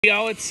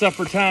Y'all, it's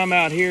supper time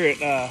out here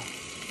at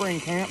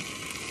spring camp.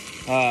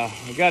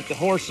 We got the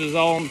horses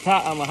all on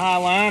the high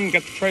line,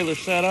 got the trailer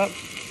set up.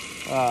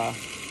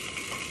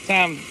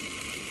 Time to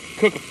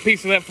cook a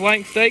piece of that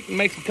flank steak and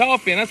make some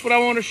coffee, and that's what I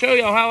want to show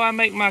y'all, how I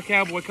make my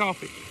Cowboy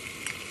coffee.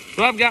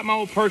 So I've got my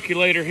old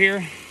percolator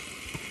here.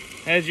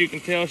 As you can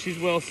tell, she's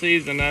well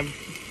seasoned.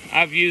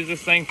 I've used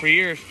this thing for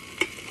years.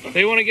 So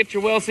you want to get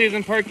your well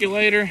seasoned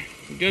percolator,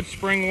 good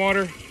spring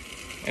water,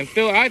 and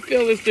I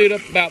fill this dude up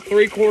about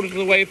 3/4 of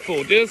the way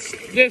full, just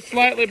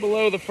slightly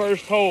below the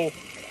first hole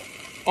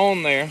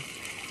on there.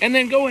 And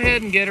then go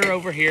ahead and get her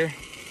over here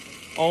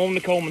on the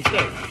Coleman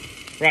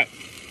stove. Right.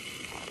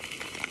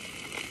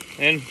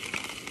 And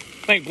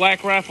I think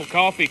Black Rifle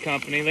Coffee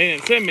Company, they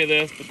didn't send me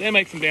this, but they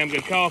make some damn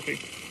good coffee.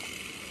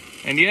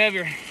 And you have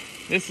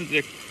this is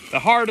the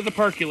heart of the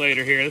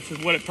percolator here. This is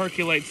what it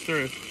percolates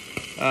through.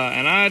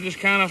 And I just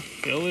kind of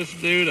fill this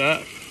dude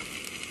up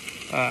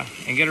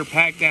and get her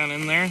packed down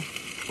in there.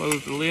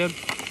 Close the lid.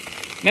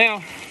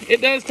 Now,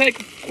 it does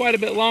take quite a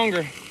bit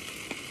longer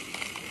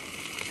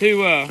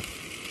to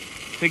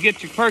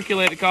get your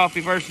percolated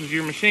coffee versus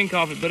your machine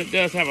coffee, but it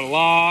does have a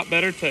lot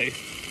better taste.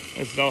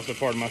 This is also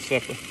part of my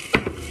supper.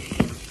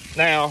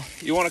 Now,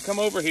 you want to come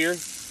over here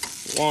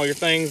while your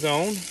thing's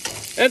on.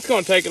 It's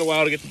going to take it a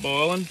while to get to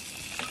boiling,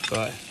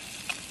 but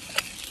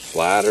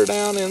slide her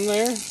down in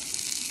there.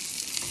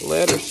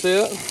 Let her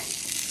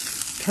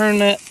sit. Turn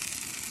that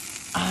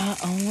on.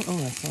 Oh,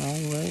 that's the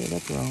wrong way.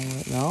 That's the wrong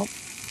way. No.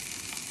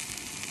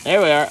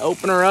 There we are.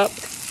 Open her up.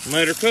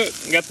 Let her cook.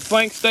 Got the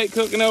flank steak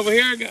cooking over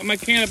here. Got my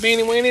can of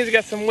beanie weenies.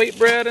 Got some wheat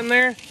bread in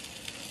there.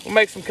 We'll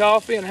make some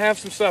coffee and have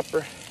some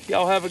supper.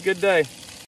 Y'all have a good day.